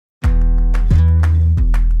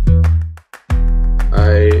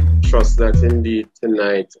trust that indeed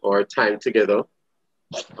tonight our time together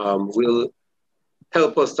will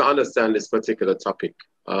help us to understand this particular topic.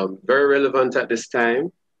 Very relevant at this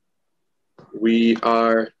time. We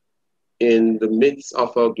are in the midst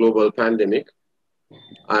of a global pandemic.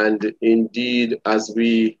 And indeed, as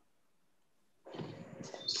we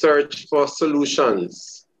search for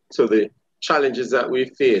solutions to the challenges that we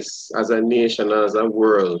face as a nation, as a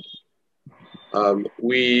world,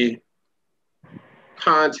 we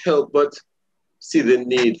can't help but see the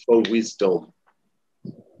need for wisdom.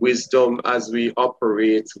 Wisdom as we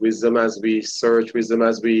operate, wisdom as we search, wisdom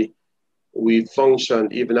as we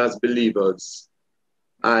function, even as believers.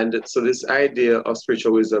 And so this idea of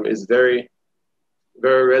spiritual wisdom is very,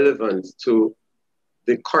 very relevant to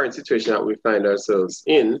the current situation that we find ourselves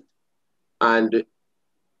in, and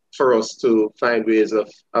for us to find ways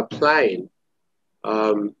of applying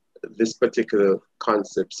this particular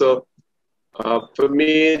concept. So for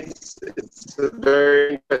me, it's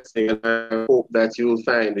very interesting, and I hope that you will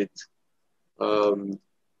find it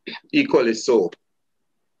equally so.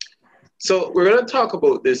 So we're going to talk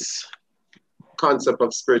about this concept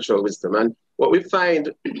of spiritual wisdom. And what we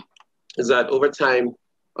find is that over time,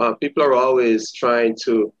 people are always trying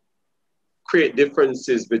to create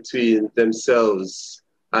differences between themselves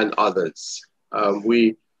and others.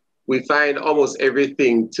 We find almost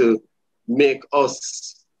everything to make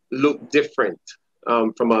us look different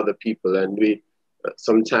from other people. And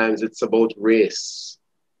sometimes it's about race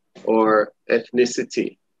or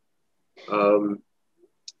ethnicity.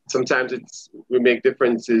 Sometimes we make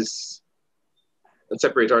differences and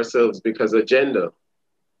separate ourselves because of gender,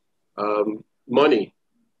 money,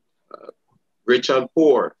 rich and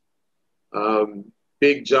poor,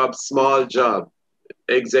 big job, small job,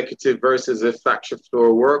 executive versus a factory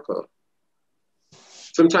floor worker.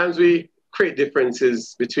 Sometimes we create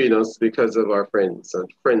differences between us because of our friends and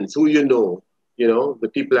friends who you know, the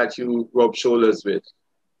people that you rub shoulders with,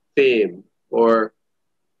 fame or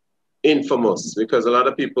infamous, because a lot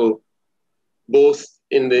of people boast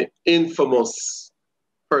in the infamous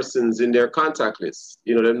persons in their contact list.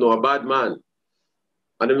 They know a bad man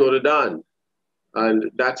and they know the Don. And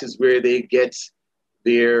that is where they get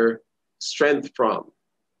their strength from.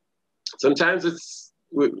 Sometimes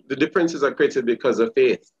the differences are created because of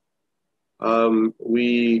faith.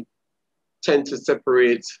 We tend to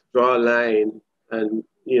separate, draw a line, and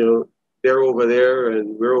they're over there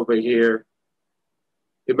and we're over here.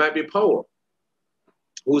 It might be power.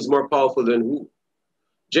 Who's more powerful than who?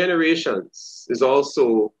 Generations is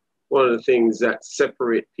also one of the things that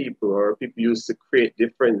separate people, or people used to create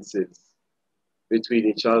differences between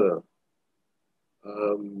each other.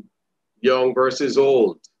 Young versus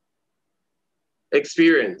old.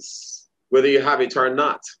 Experience, whether you have it or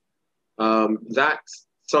not. That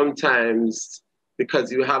sometimes,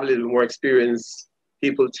 because you have a little more experience,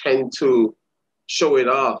 people tend to show it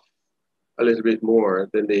off a little bit more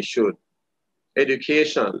than they should.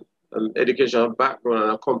 Education, educational background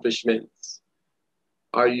and accomplishments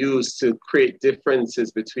are used to create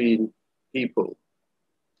differences between people.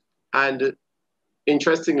 And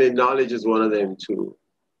interestingly, knowledge is one of them too.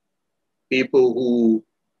 People who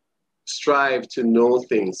strive to know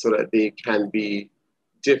things so that they can be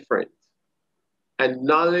different. And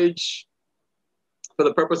knowledge, for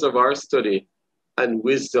the purpose of our study, and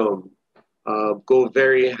wisdom go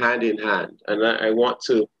very hand in hand. And I want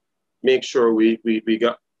to make sure we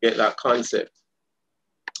get that concept.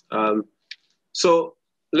 So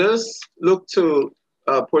let's look to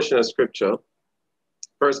a portion of scripture,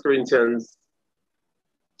 1 Corinthians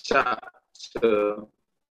chapter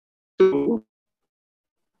 2,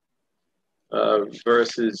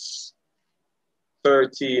 verses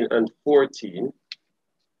 13 and 14.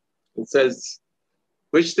 It says,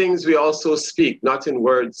 which things we also speak, not in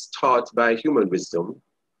words taught by human wisdom,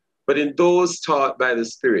 but in those taught by the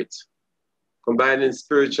Spirit, combining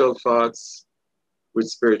spiritual thoughts with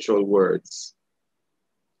spiritual words.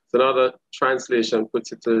 So another translation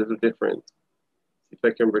puts it a little different. See if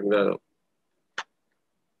I can bring that up.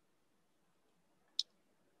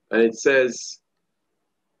 And it says,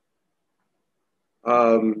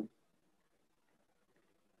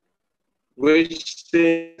 which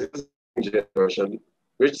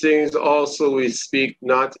things also we speak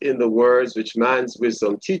not in the words which man's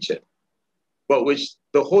wisdom teacheth, but which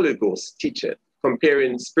the Holy Ghost teacheth,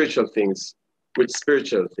 comparing spiritual things with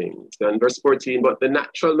spiritual things. And verse 14, but the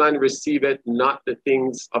natural man receiveth not the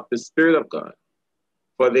things of the Spirit of God,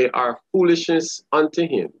 for they are foolishness unto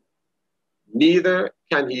him, neither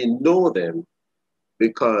can he know them,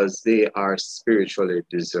 because they are spiritually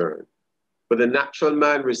discerned. For the natural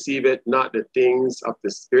man receiveth not the things of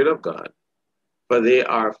the Spirit of God, for they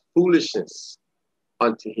are foolishness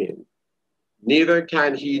unto him. Neither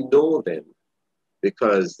can he know them,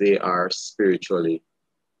 because they are spiritually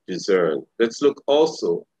discerned. Let's look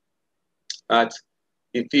also at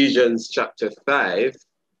Ephesians chapter 5,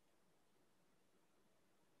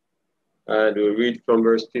 and we'll read from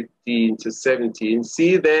verse 15 to 17.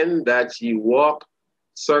 See then that ye walk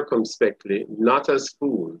circumspectly, not as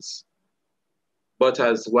fools, but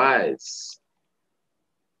as wise.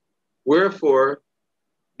 Wherefore,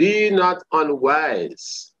 be not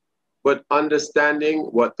unwise, but understanding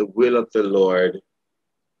what the will of the Lord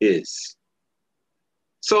is.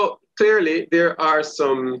 So clearly, there are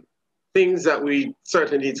some things that we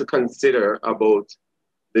certainly need to consider about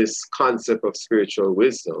this concept of spiritual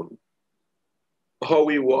wisdom, how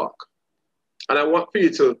we walk. And I want for you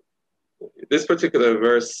to, this particular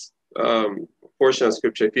verse, portion of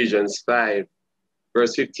scripture, Ephesians 5,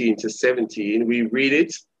 verse 15 to 17, we read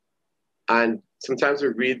it, and sometimes we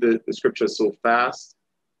read the scripture so fast,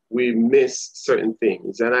 we miss certain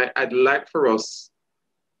things. And I'd like for us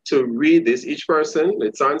to read this, each person,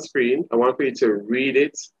 it's on screen. I want for you to read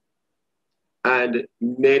it and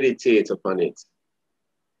meditate upon it.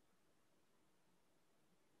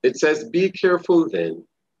 It says, be careful then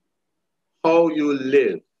how you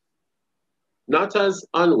live, not as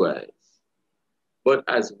unwise, but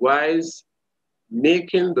as wise,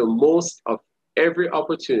 making the most of every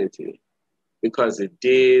opportunity, because the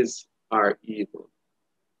days are evil.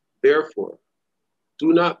 Therefore,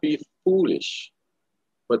 do not be foolish,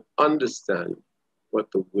 but understand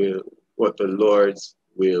what the Lord's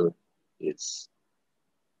will is.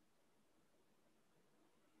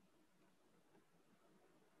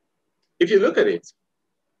 If you look at it,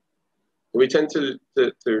 we tend to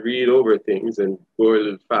read over things and go a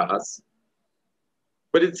little fast,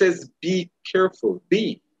 but it says be careful.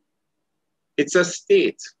 Be. It's a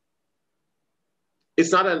state.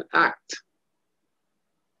 It's not an act.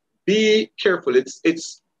 Be careful.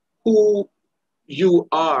 It's who you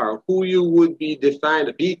are, who you would be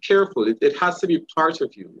defined. Be careful. It has to be part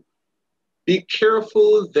of you. Be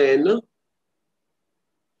careful then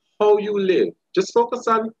how you live. Just focus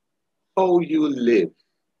on how you live.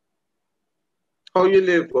 How you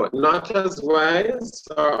live what? Not as wise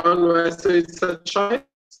or unwise. So it's a choice.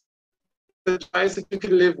 The choice if you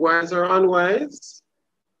can live wise or unwise.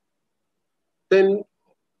 Then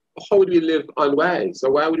how would we live unwise?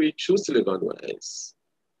 Or why would we choose to live unwise?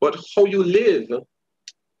 But how you live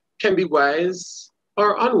can be wise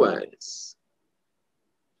or unwise.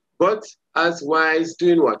 But as wise,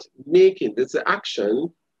 doing what? Making. It's an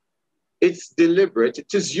action. It's deliberate.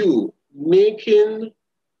 It is you making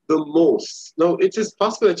the most. Now, it is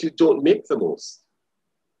possible that you don't make the most.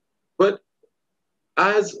 But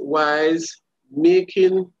as wise,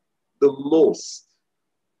 making the most.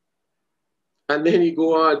 And then you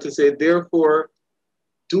go on to say, therefore,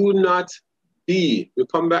 do not be. We'll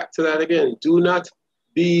come back to that again. Do not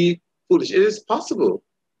be foolish. It is possible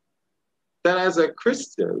that as a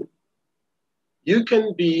Christian, you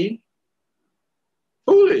can be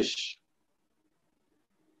foolish.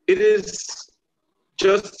 It is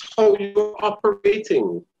just how you're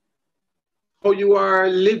operating, how you are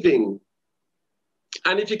living.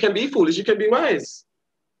 And if you can be foolish, you can be wise.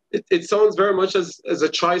 It sounds very much as a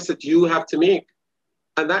choice that you have to make.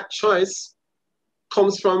 And that choice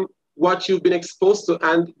comes from what you've been exposed to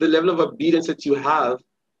and the level of obedience that you have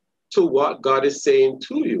to what God is saying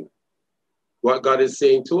to you, what God is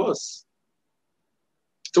saying to us.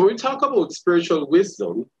 So when we talk about spiritual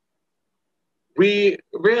wisdom, we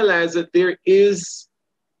realize that there is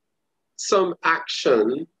some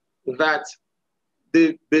action that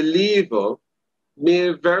the believer may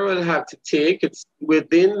very well have to take. It's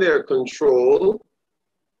within their control,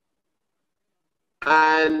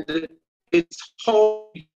 and it's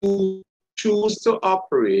how you choose to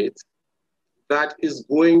operate that is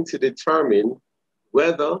going to determine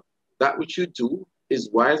whether that which you do is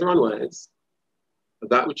wise or unwise, or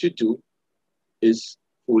that which you do is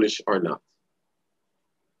foolish or not.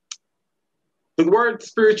 The word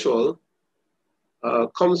spiritual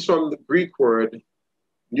comes from the Greek word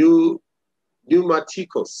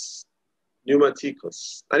pneumatikos,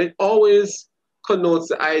 and it always connotes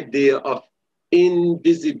the idea of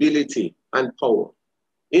invisibility and power.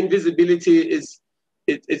 Invisibility is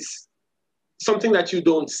it's something that you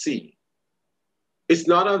don't see. It's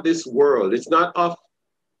not of this world. It's not of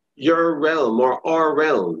your realm or our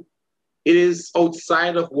realm. It is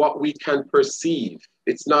outside of what we can perceive.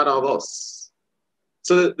 It's not of us.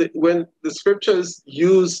 So when the scriptures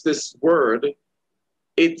use this word,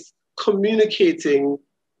 it's communicating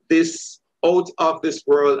this out of this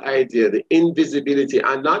world idea, the invisibility,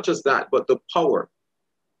 and not just that, but the power.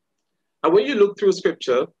 And when you look through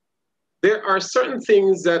scripture, there are certain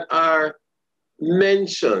things that are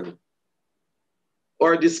mentioned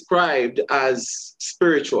or described as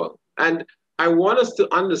spiritual. And I want us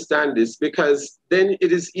to understand this, because then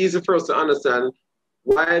it is easy for us to understand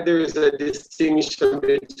why there is a distinction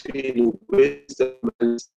between wisdom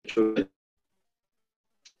and spiritual.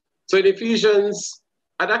 So in Ephesians,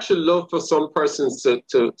 I'd actually love for some persons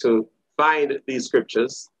to find these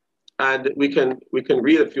scriptures, and we can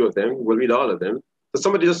read a few of them. We'll read all of them. So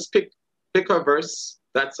somebody just pick a verse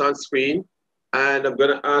that's on screen, and I'm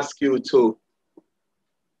going to ask you to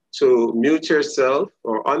mute yourself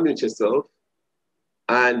or unmute yourself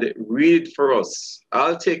and read it for us.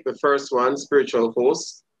 I'll take the first one, spiritual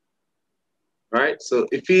host. Right? So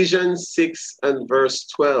Ephesians 6 and verse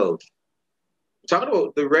 12. Talking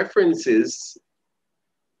about the references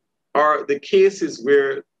are the cases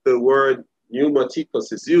where the word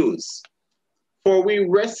pneumatikos is used. For we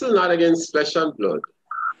wrestle not against flesh and blood,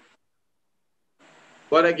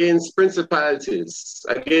 but against principalities,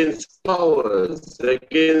 against powers,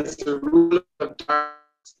 against the ruler of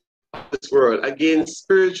darkness of this world, against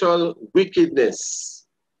spiritual wickedness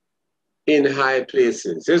in high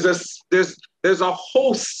places. There's a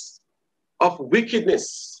host of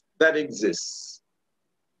wickedness that exists,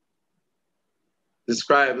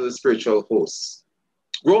 described as a spiritual host.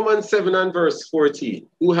 Romans 7 and verse 14.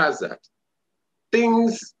 Who has that?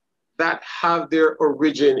 Things that have their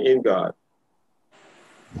origin in God.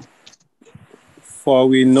 For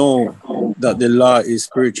we know that the law is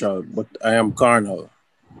spiritual, but I am carnal,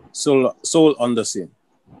 soul under sin.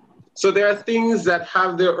 So there are things that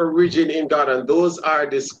have their origin in God, and those are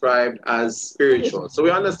described as spiritual. So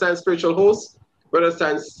we understand spiritual hosts, we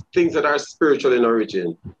understand things that are spiritual in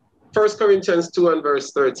origin. 1 Corinthians 2 and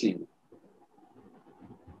verse 13.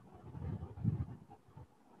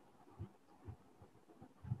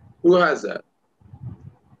 Who has that?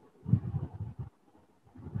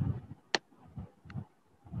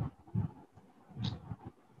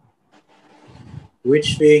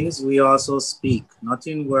 Which things we also speak, not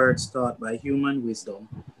in words taught by human wisdom,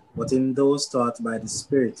 but in those taught by the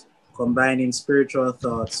Spirit, combining spiritual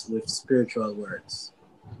thoughts with spiritual words.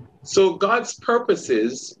 So God's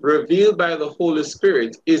purposes revealed by the Holy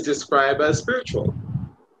Spirit is described as spiritual.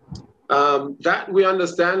 That we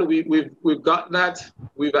understand, we've got that,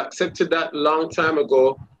 we've accepted that long time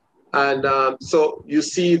ago. And so you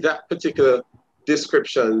see that particular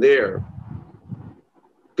description there.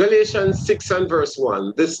 Galatians 6 and verse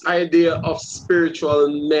 1, this idea of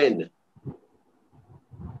spiritual men.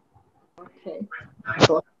 Okay.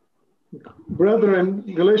 Brethren,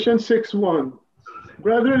 Galatians 6:1.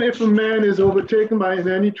 Brethren, if a man is overtaken by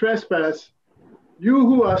any trespass, you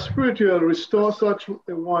who are spiritual, restore such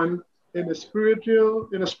a one in a spirit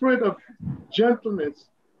of gentleness,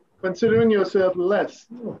 considering yourself less,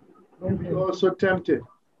 be also tempted.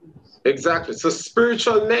 Exactly. So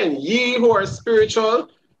spiritual men, ye who are spiritual,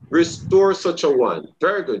 restore such a one.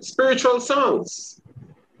 Very good. Spiritual songs.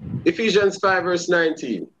 Ephesians 5 verse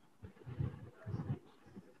 19.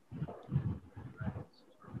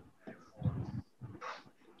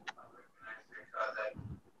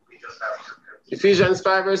 Ephesians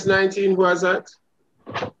 5 verse 19, who has that?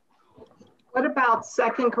 What about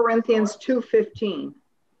 2 Corinthians 2:15?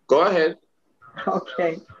 Go ahead.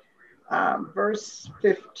 Okay. Verse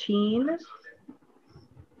 15.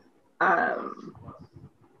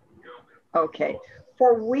 Okay.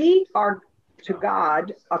 For we are to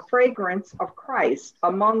God a fragrance of Christ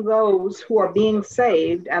among those who are being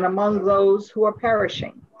saved and among those who are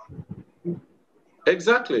perishing.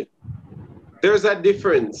 Exactly. There's a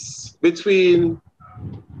difference between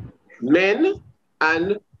men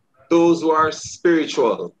and those who are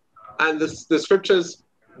spiritual. And the scriptures,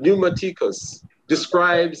 pneumatikos,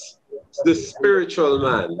 describes the spiritual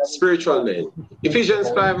man, spiritual men. Ephesians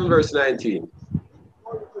 5 and verse 19.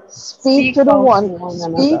 Speak to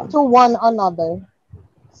one another,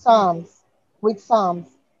 with psalms,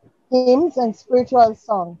 hymns, and spiritual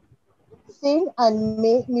songs. Sing and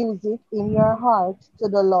make music in your heart to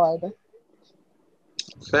the Lord.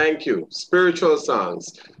 Thank you. Spiritual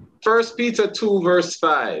songs. 1 Peter 2 verse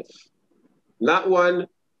 5. That one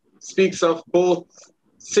speaks of both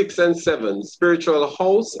 6 and 7, spiritual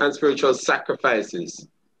hosts and spiritual sacrifices.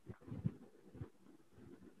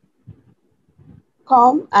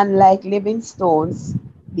 Come and like living stones,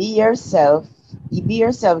 be yourselves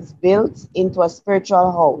built into a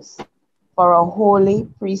spiritual house for a holy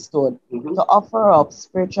priesthood to offer up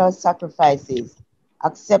spiritual sacrifices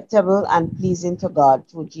acceptable and pleasing to God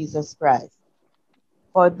through Jesus Christ.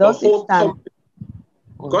 For thus it stands.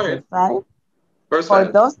 Go ahead. 5? Verse For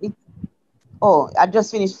 5. thus it. Oh, I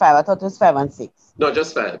just finished 5. I thought it was 5 and 6. No,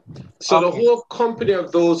 just 5. So the whole company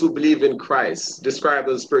of those who believe in Christ described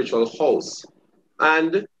as spiritual hosts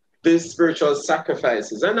and these spiritual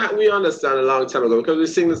sacrifices. And that we understand a long time ago because we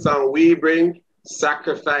sing the song, we bring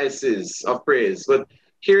sacrifices of praise. But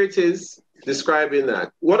here it is describing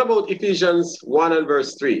that. What about Ephesians 1 and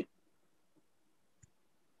verse 3?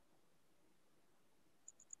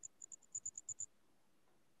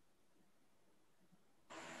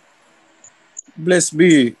 Blessed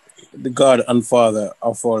be the God and Father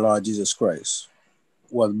of our Lord Jesus Christ,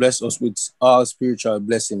 who has blessed us with all spiritual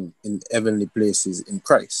blessing in heavenly places in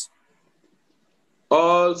Christ.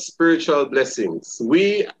 All spiritual blessings.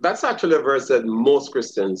 That's actually a verse that most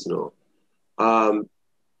Christians know.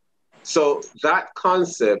 So that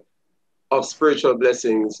concept of spiritual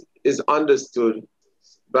blessings is understood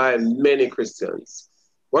by many Christians.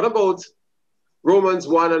 What about Romans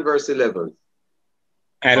 1 and verse 11?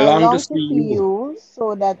 I long to see you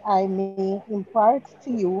so that I may impart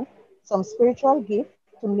to you some spiritual gift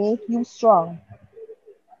to make you strong.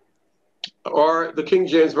 Or the King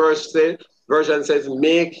James version says,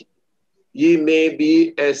 make ye may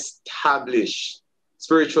be established.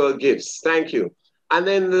 Spiritual gifts. Thank you. And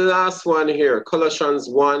then the last one here, Colossians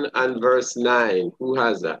 1 and verse 9. Who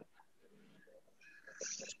has that?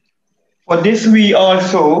 For this we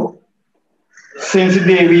also, since the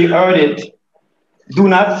day we heard it, do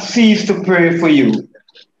not cease to pray for you,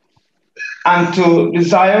 and to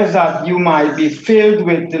desire that you might be filled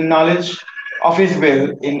with the knowledge of his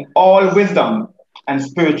will in all wisdom and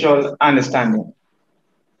spiritual understanding.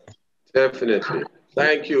 Definitely.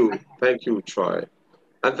 Thank you. Thank you, Troy.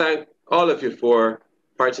 And thank all of you for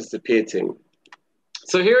participating.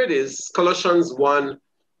 So here it is, Colossians 1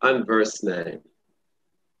 and verse 9.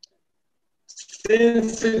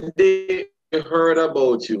 Since the day we heard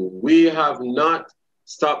about you, we have not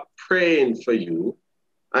stopped praying for you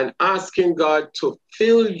and asking God to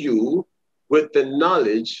fill you with the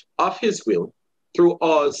knowledge of his will through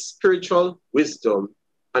all spiritual wisdom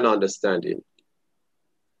and understanding.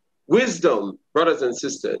 Wisdom, brothers and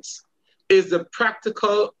sisters, is the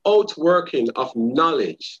practical outworking of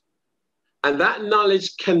knowledge. And that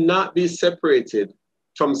knowledge cannot be separated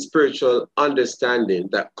from spiritual understanding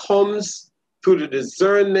that comes through the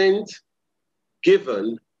discernment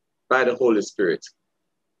given by the Holy Spirit.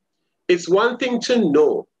 It's one thing to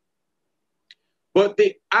know, but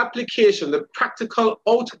the application, the practical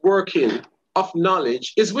outworking of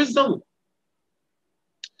knowledge is wisdom.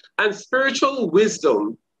 And spiritual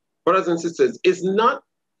wisdom, brothers and sisters, is not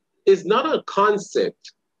a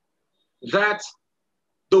concept that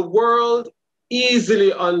the world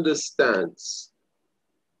easily understands.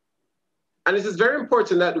 And it is very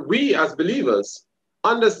important that we as believers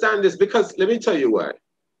understand this, because let me tell you why.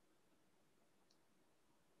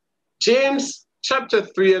 James chapter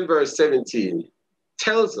 3 and verse 17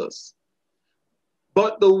 tells us,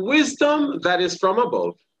 but the wisdom that is from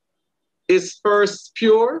above is first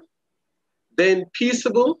pure, then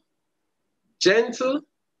peaceable, gentle,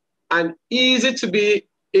 and easy to be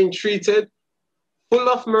entreated, full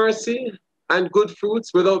of mercy and good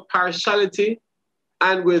fruits, without partiality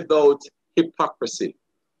and without hypocrisy.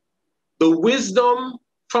 The wisdom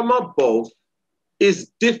from above is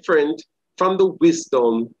different from the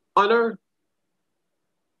wisdom on earth.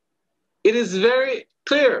 It is very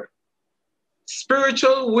clear.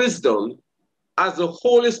 Spiritual wisdom, as the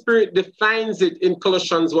Holy Spirit defines it in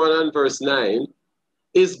Colossians 1 and verse 9,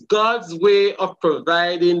 is God's way of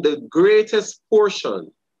providing the greatest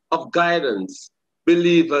portion of guidance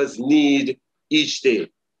believers need each day.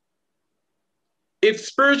 If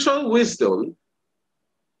spiritual wisdom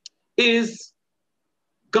is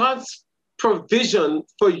God's provision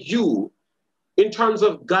for you in terms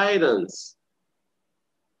of guidance,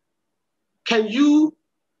 can you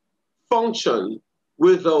function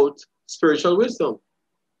without spiritual wisdom?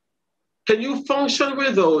 Can you function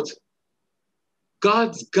without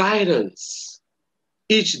God's guidance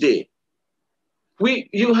each day?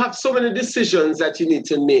 You have so many decisions that you need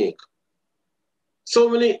to make, so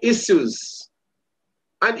many issues,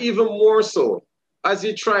 and even more so as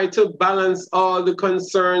you try to balance all the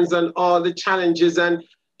concerns and all the challenges. And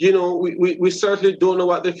you know, we certainly don't know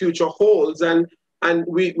what the future holds, and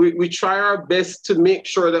we try our best to make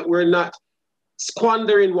sure that we're not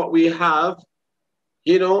squandering what we have,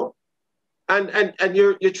 you know, and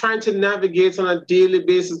you're trying to navigate on a daily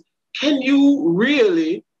basis. Can you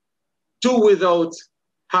really do without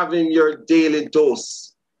having your daily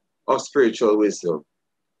dose of spiritual wisdom?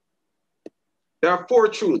 There are 4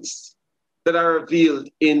 truths that are revealed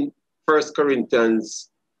in 1 1 Corinthians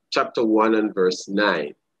chapter 1 and verse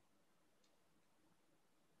 9.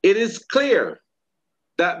 It is clear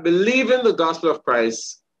that believing the gospel of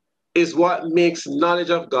Christ is what makes knowledge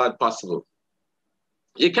of God possible.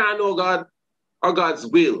 You can't know God or God's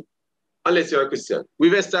will unless you're a Christian.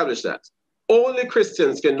 We've established that. Only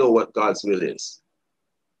Christians can know what God's will is.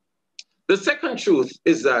 The second truth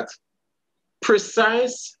is that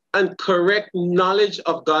precise and correct knowledge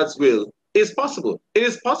of God's will is possible. It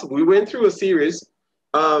is possible. We went through a series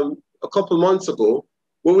a couple months ago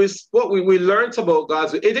where we learned about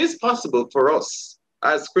God's will. It is possible for us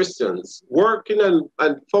as Christians, working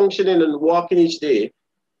and functioning and walking each day,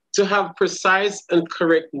 to have precise and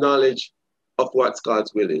correct knowledge of what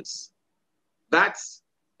God's will is. That's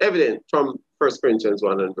evident from 1 Corinthians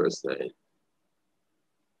 1 and verse 9.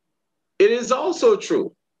 It is also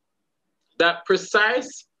true that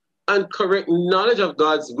precise and correct knowledge of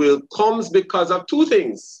God's will comes because of two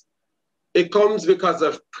things. It comes because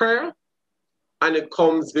of prayer, and it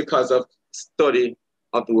comes because of study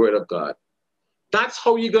of the Word of God. That's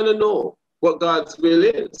how you're going to know what God's will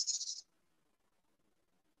is.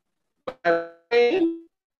 By praying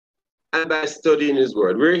and by studying His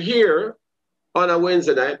Word. We're here on a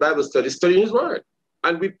Wednesday night Bible study, studying His Word.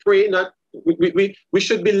 And we pray not, we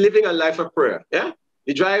should be living a life of prayer. Yeah?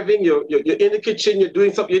 You're driving, you're in the kitchen, you're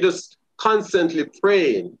doing something, you're just constantly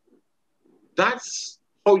praying. That's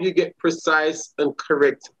how you get precise and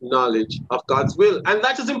correct knowledge of God's will. And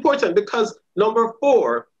that is important because number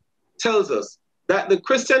 4 tells us that the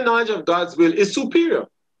Christian knowledge of God's will is superior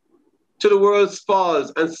to the world's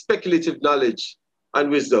false and speculative knowledge and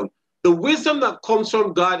wisdom. The wisdom that comes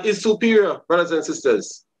from God is superior, brothers and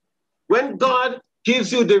sisters. When God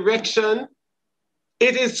gives you direction,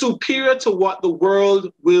 it is superior to what the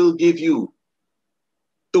world will give you.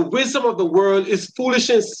 The wisdom of the world is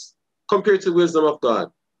foolishness compared to the wisdom of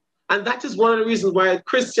God. And that is one of the reasons why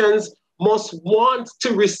Christians must want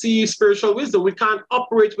to receive spiritual wisdom. We can't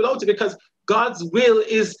operate without it because God's will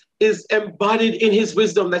is embodied in His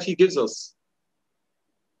wisdom that He gives us.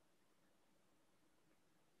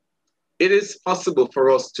 It is possible for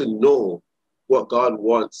us to know what God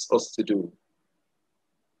wants us to do.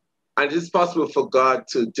 And it is possible for God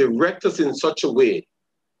to direct us in such a way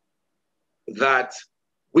that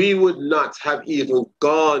we would not have even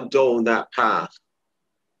gone down that path.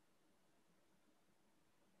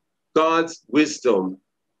 God's wisdom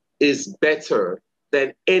is better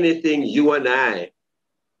than anything you and I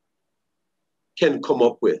can come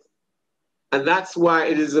up with. And that's why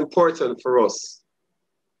it is important for us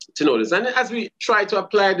to know this. And as we try to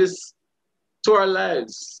apply this to our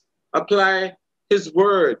lives, apply His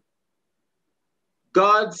Word,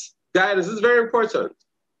 God's guidance is very important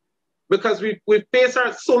because we face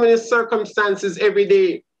so many circumstances every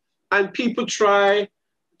day, and people try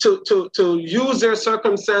to use their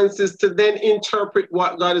circumstances to then interpret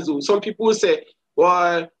what God is doing. Some people will say,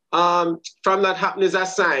 well, from that happening is a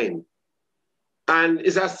sign. And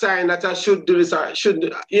it's a sign that I should do this or I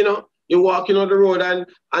shouldn't. You know, you're walking on the road and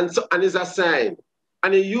it's a sign.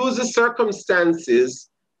 And you use the circumstances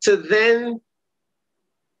to then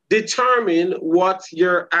determine what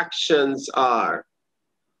your actions are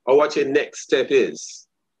or what your next step is.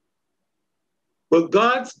 But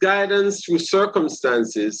God's guidance through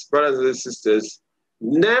circumstances, brothers and sisters,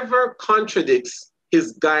 never contradicts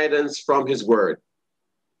His guidance from His Word.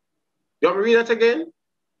 You want me to read that again?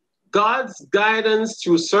 God's guidance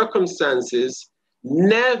through circumstances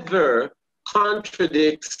never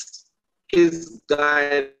contradicts His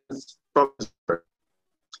guidance from His Word.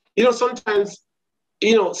 You know, sometimes,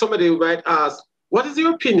 somebody might ask, what is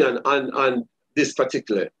your opinion on this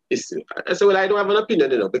particular issue? I say, well, I don't have an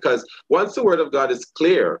opinion, because once the Word of God is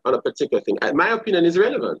clear on a particular thing, my opinion is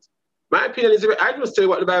irrelevant. My opinion is I just tell you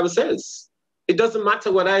what the Bible says. It doesn't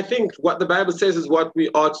matter what I think. What the Bible says is what we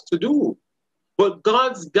ought to do. But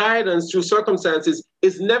God's guidance through circumstances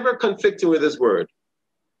is never conflicting with His Word.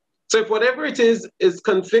 So if whatever it is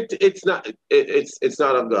conflicting, it's not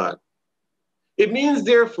of God. It means,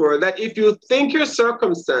 therefore, that if you think your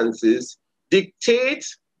circumstances dictate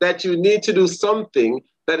that you need to do something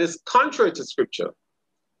that is contrary to Scripture,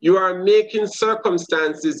 you are making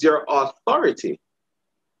circumstances your authority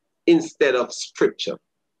instead of Scripture.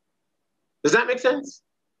 Does that make sense?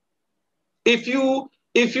 If you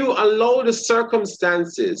allow the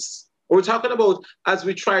circumstances, we're talking about as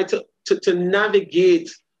we try to navigate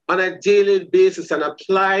on a daily basis and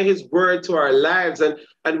apply His Word to our lives, and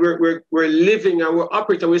we're living and we're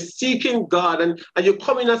operating, we're seeking God, and you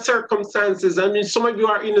come in at circumstances. I mean, some of you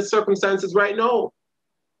are in the circumstances right now,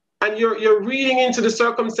 and you're reading into the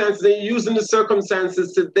circumstances and using the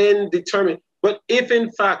circumstances to then determine. But if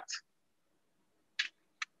in fact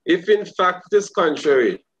If in fact it is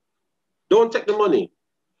contrary, don't take the money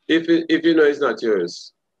if you know it's not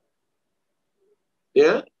yours.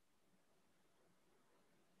 Yeah?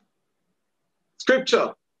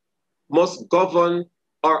 Scripture must govern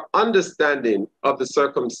our understanding of the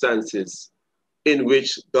circumstances in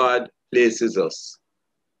which God places us.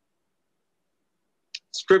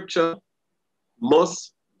 Scripture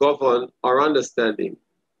must govern our understanding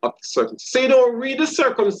of the circumstances. So you don't read the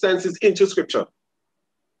circumstances into Scripture.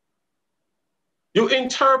 You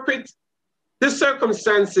interpret the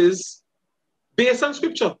circumstances based on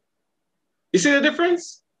Scripture. You see the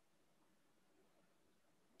difference?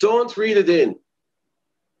 Don't read it in.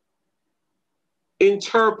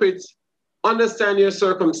 Interpret, understand your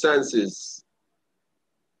circumstances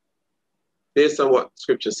based on what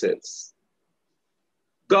Scripture says.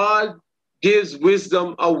 God gives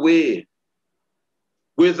wisdom away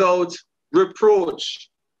without reproach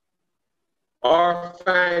or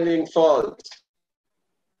finding fault.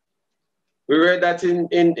 We read that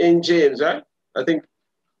in James, right? I think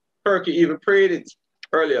Perky even prayed it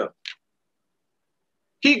earlier.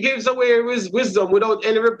 He gives away his wisdom without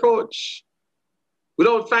any reproach,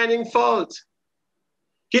 without finding fault.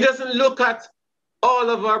 He doesn't look at all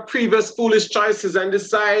of our previous foolish choices and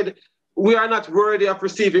decide we are not worthy of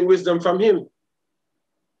receiving wisdom from him.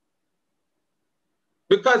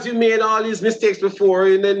 Because you made all these mistakes before,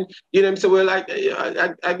 and then you say, well, I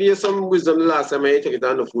gave you some wisdom the last time, I take it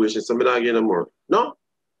down to foolishness, so I'm not getting no more. No.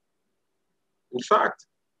 In fact,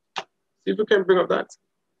 see if we can bring up that.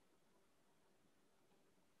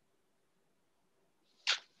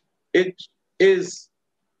 It is,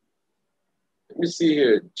 let me see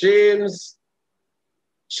here, James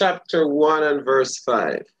chapter 1 and verse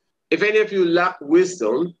 5. If any of you lack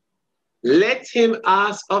wisdom, let him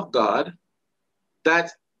ask of God,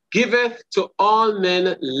 that giveth to all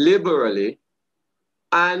men liberally,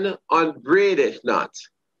 and upbraideth not,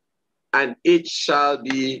 and it shall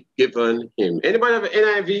be given him. Anybody have an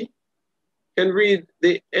NIV? Can read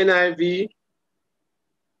the NIV?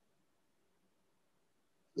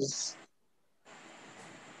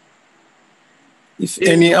 If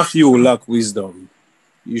any of you lack wisdom,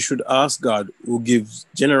 you should ask God, who gives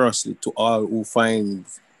generously to all who find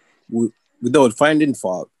without finding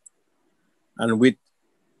fault, and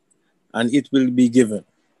it will be given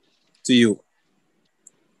to you.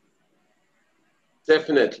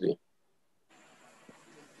 Definitely.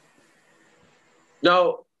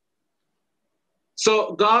 Now,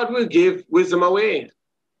 so God will give wisdom away.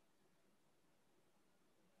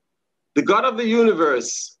 The God of the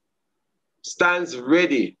universe stands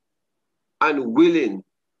ready and willing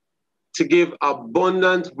to give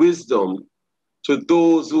abundant wisdom to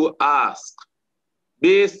those who ask,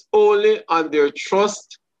 based only on their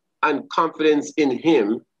trust and confidence in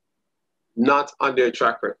him, not on their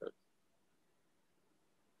track record.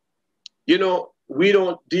 You know, we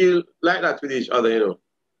don't deal like that with each other, you know.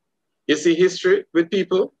 You see history with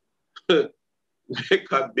people,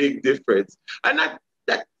 make a big difference. And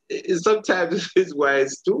that is sometimes is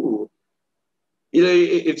wise too. You know,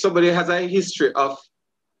 if somebody has a history of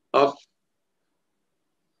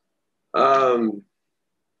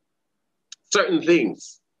certain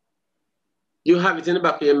things, you have it in the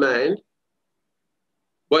back of your mind.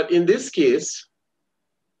 But in this case,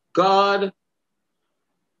 God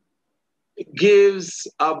gives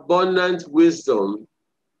abundant wisdom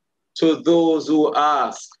to those who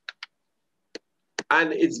ask.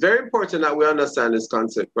 And it's very important that we understand this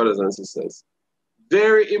concept, brothers and sisters.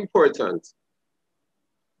 Very important.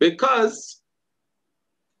 Because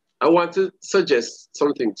I want to suggest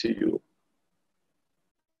something to you.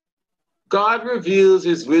 God reveals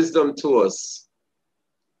his wisdom to us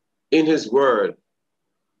in his word.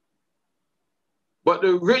 But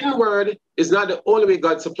the written word is not the only way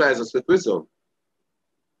God supplies us with wisdom.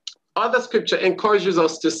 Other scripture encourages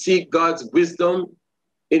us to seek God's wisdom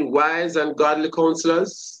in wise and godly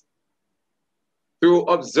counselors through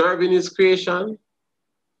observing his creation.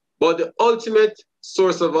 But the ultimate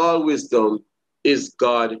source of all wisdom is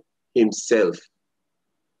God himself.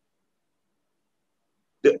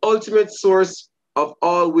 The ultimate source of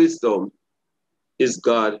all wisdom is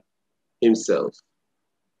God himself.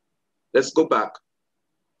 Let's go back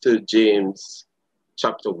to James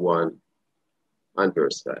chapter 1 and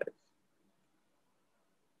verse 5.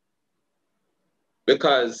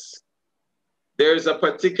 Because there's a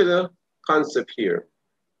particular concept here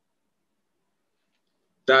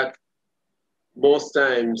that most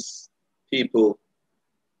times people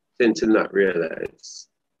tend to not realize.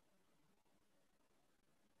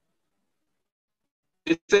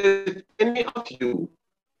 It says, if any of you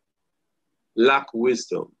lack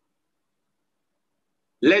wisdom,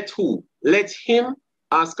 Let who? Let him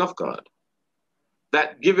ask of God,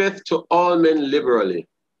 that giveth to all men liberally.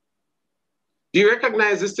 Do you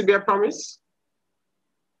recognize this to be a promise?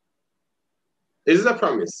 Is it a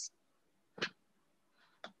promise?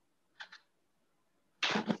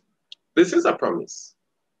 This is a promise.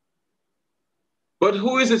 But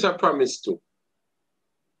who is it a promise to?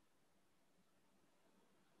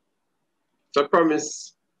 It's a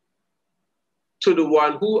promise to the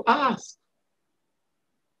one who asks.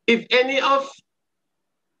 If any of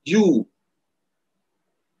you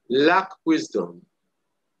lack wisdom,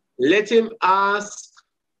 let him ask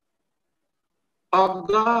of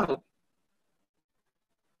God.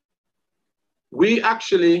 We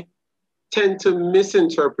actually tend to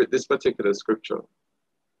misinterpret this particular scripture.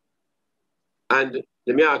 And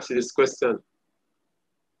let me ask you this question.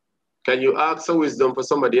 Can you ask for wisdom for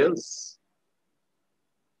somebody else?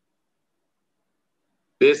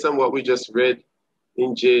 Based on what we just read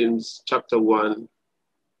in James chapter 1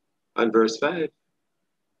 and verse 5.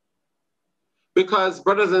 Because,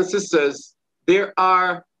 brothers and sisters, there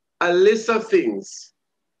are a list of things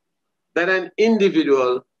that an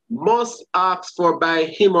individual must ask for by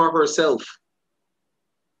him or herself.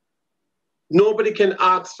 Nobody can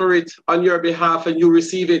ask for it on your behalf and you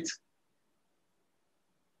receive it.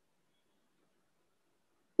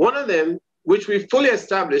 One of them, which we fully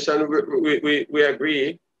establish and we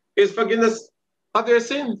agree, is forgiveness of their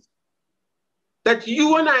sins. That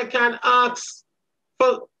you and I can ask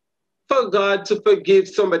for God to forgive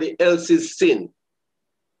somebody else's sin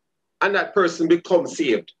and that person becomes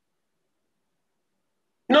saved.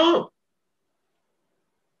 No.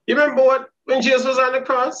 You remember when Jesus was on the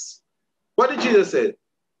cross? What did Jesus say?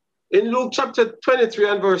 In Luke chapter 23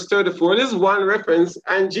 and verse 34, this is one reference,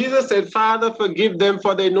 and Jesus said, Father, forgive them,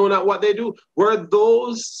 for they know not what they do. Were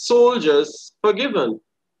those soldiers forgiven?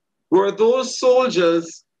 Were those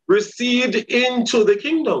soldiers received into the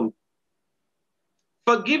kingdom?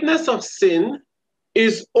 Forgiveness of sin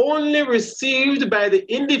is only received by the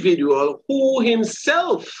individual who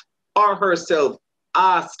himself or herself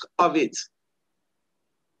asks of it.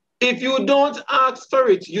 If you don't ask for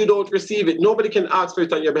it, you don't receive it. Nobody can ask for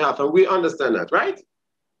it on your behalf, and we understand that, right?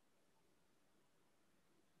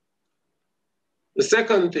 The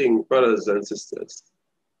second thing, brothers and sisters,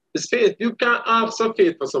 is faith. You can't ask for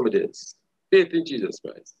faith for somebody else. Faith in Jesus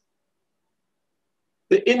Christ.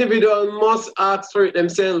 The individual must ask for it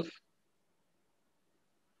themselves.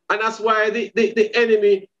 And that's why the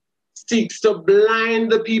enemy seeks to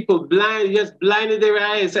blind the people, he has blinded their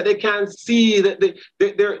eyes so they can't see that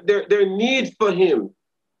their need for him.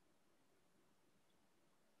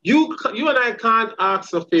 You and I can't ask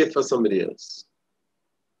for faith for somebody else.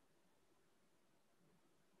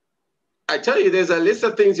 I tell you, there's a list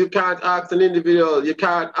of things you can't ask an individual. You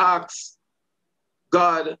can't ask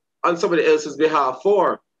God on somebody else's behalf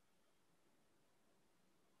for.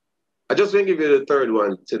 I just want to give you the third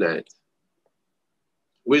one tonight.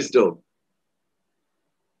 Wisdom.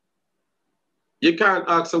 You can't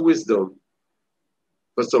ask for wisdom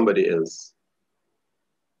for somebody else.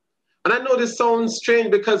 And I know this sounds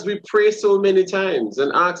strange because we pray so many times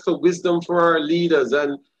and ask for wisdom for our leaders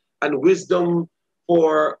and wisdom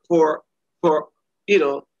for you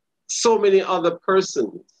know, so many other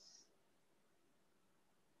persons.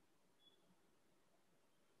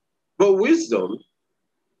 But wisdom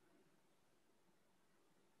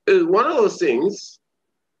is one of those things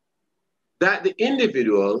that the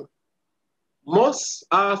individual must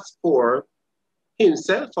ask for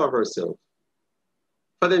himself or herself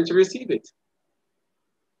for them to receive it.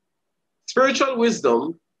 Spiritual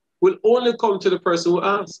wisdom will only come to the person who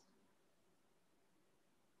asks.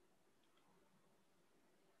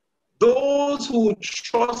 Those who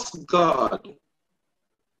trust God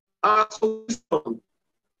ask for wisdom.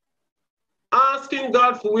 Asking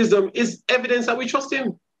God for wisdom is evidence that we trust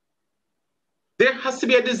him. There has to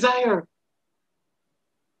be a desire.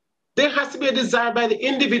 There has to be a desire by the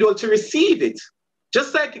individual to receive it.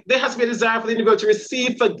 Just like there has to be a desire for the individual to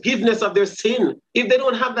receive forgiveness of their sin. If they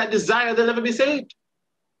don't have that desire, they'll never be saved.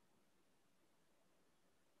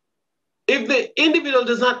 If the individual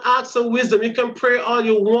does not ask for wisdom, you can pray all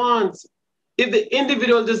you want. If the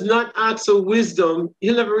individual does not ask for wisdom,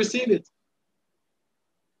 he'll never receive it.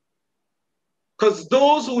 Because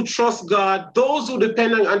those who trust God, those who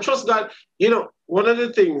depend on and trust God, you know, one of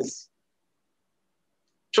the things,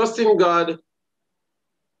 trusting God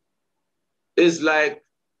is like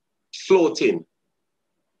floating.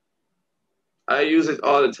 I use it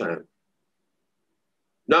all the time.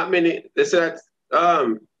 Not many, they say that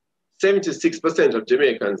 76% of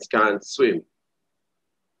Jamaicans can't swim.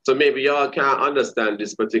 So maybe y'all can't understand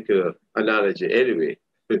this particular analogy anyway.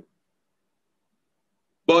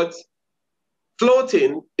 But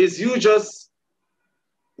floating is you just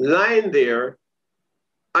lying there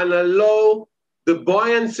and allow the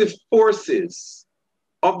buoyancy forces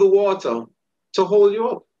of the water to hold you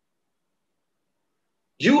up.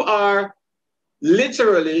 You are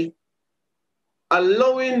literally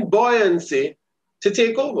allowing buoyancy to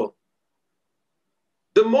take over.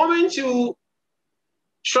 The moment you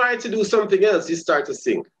try to do something else, you start to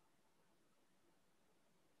sink.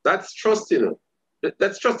 That's trusting.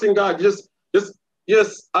 That's trusting God. Just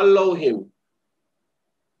allow Him.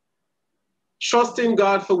 Trusting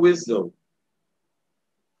God for wisdom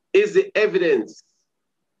is the evidence,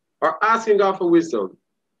 or asking God for wisdom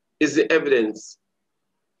is the evidence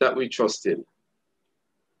that we trust in.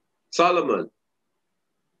 Solomon,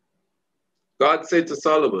 God said to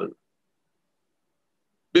Solomon,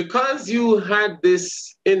 because you had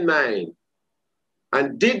this in mind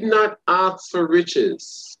and did not ask for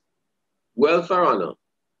riches, wealth or honor,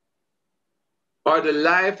 or the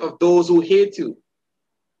life of those who hate you,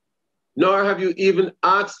 nor have you even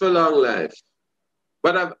asked for long life,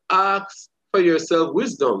 but have asked for yourself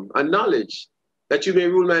wisdom and knowledge, that you may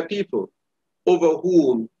rule my people, over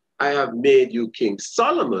whom I have made you king.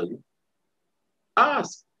 Solomon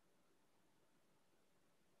asked.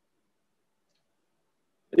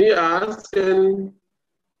 And he asked, and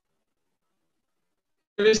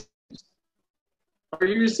are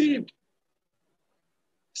you received?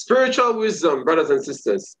 Spiritual wisdom, brothers and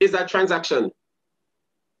sisters, is a transaction.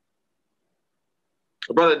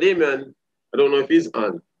 Brother Damien, I don't know if he's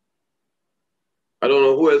on. I don't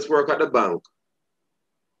know who else work at the bank.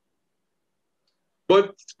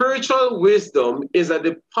 But spiritual wisdom is a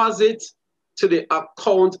deposit to the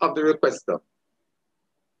account of the requester.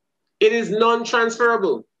 It is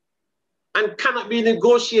non-transferable and cannot be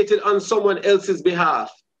negotiated on someone else's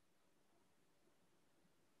behalf.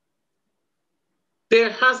 There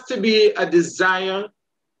has to be a desire,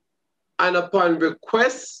 and upon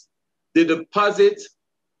request, the deposit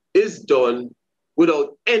is done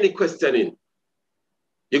without any questioning.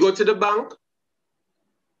 You go to the bank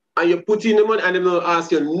and you put in the money and they will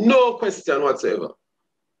ask you no question whatsoever.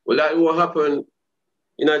 Well, that will happen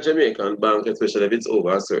in a Jamaican bank, especially if it's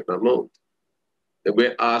over a certain amount. They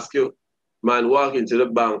will ask you, man, walk into the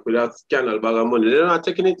bank with a scandal bag of money. They're not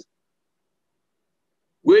taking it.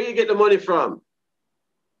 Where you get the money from?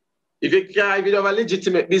 If you have a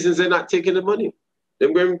legitimate business, they're not taking the money.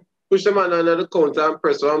 They're going to push the man under the counter and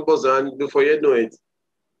press one buzzer, and before you know it,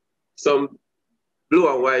 some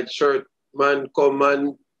blue and white shirt man come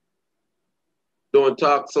and don't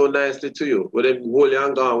talk so nicely to you, but then hold you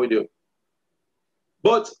and go on with you.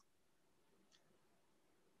 But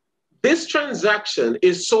this transaction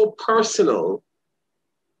is so personal.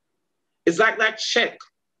 It's like that check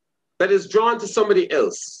that is drawn to somebody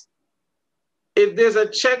else. If there's a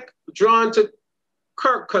check drawn to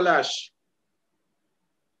Kirk Kalash,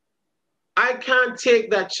 I can't take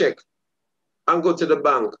that check and go to the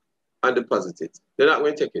bank and deposit it. They're not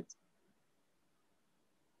going to take it.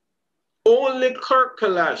 Only Kirk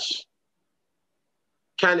Kalash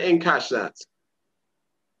can encash that.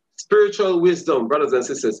 Spiritual wisdom, brothers and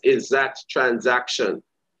sisters, is that transaction.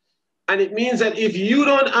 And it means that if you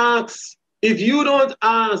don't ask, if you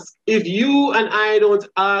and I don't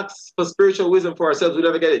ask for spiritual wisdom for ourselves, we'll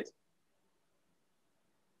never get it.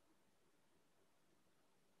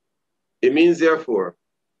 It means, therefore,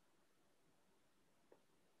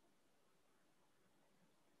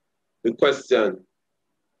 the question,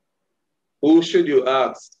 who should you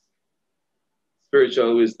ask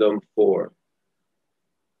spiritual wisdom for?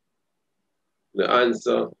 The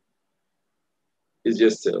answer is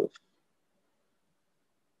yourself.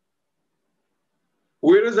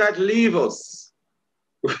 Where does that leave us?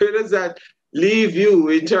 Where does that leave you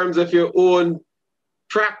in terms of your own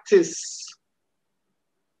practice?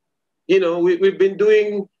 You know, we've been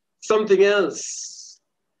doing something else.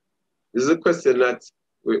 This is a question that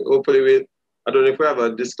I don't know if we have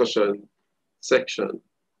a discussion section.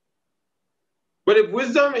 But if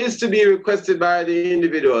wisdom is to be requested by the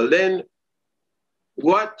individual, then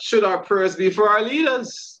what should our prayers be for our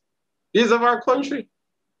leaders, leaders of our country?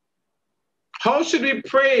 How should we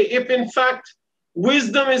pray if, in fact,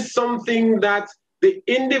 wisdom is something that the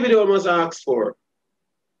individual must ask for?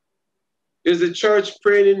 Is the church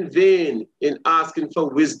praying in vain in asking for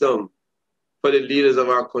wisdom for the leaders of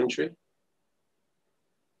our country?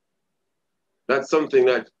 That's something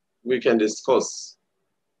that we can discuss.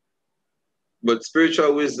 But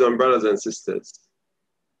spiritual wisdom, brothers and sisters,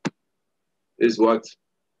 is what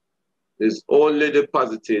is only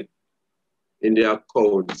deposited in the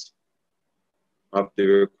account of the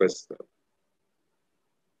requester.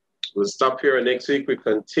 We'll stop here, and next week we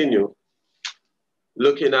continue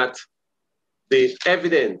looking at the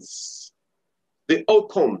evidence, the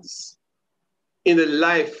outcomes in the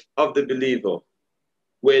life of the believer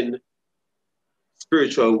when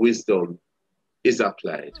spiritual wisdom is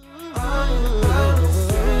applied.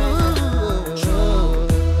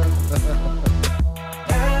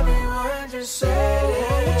 Everyone just say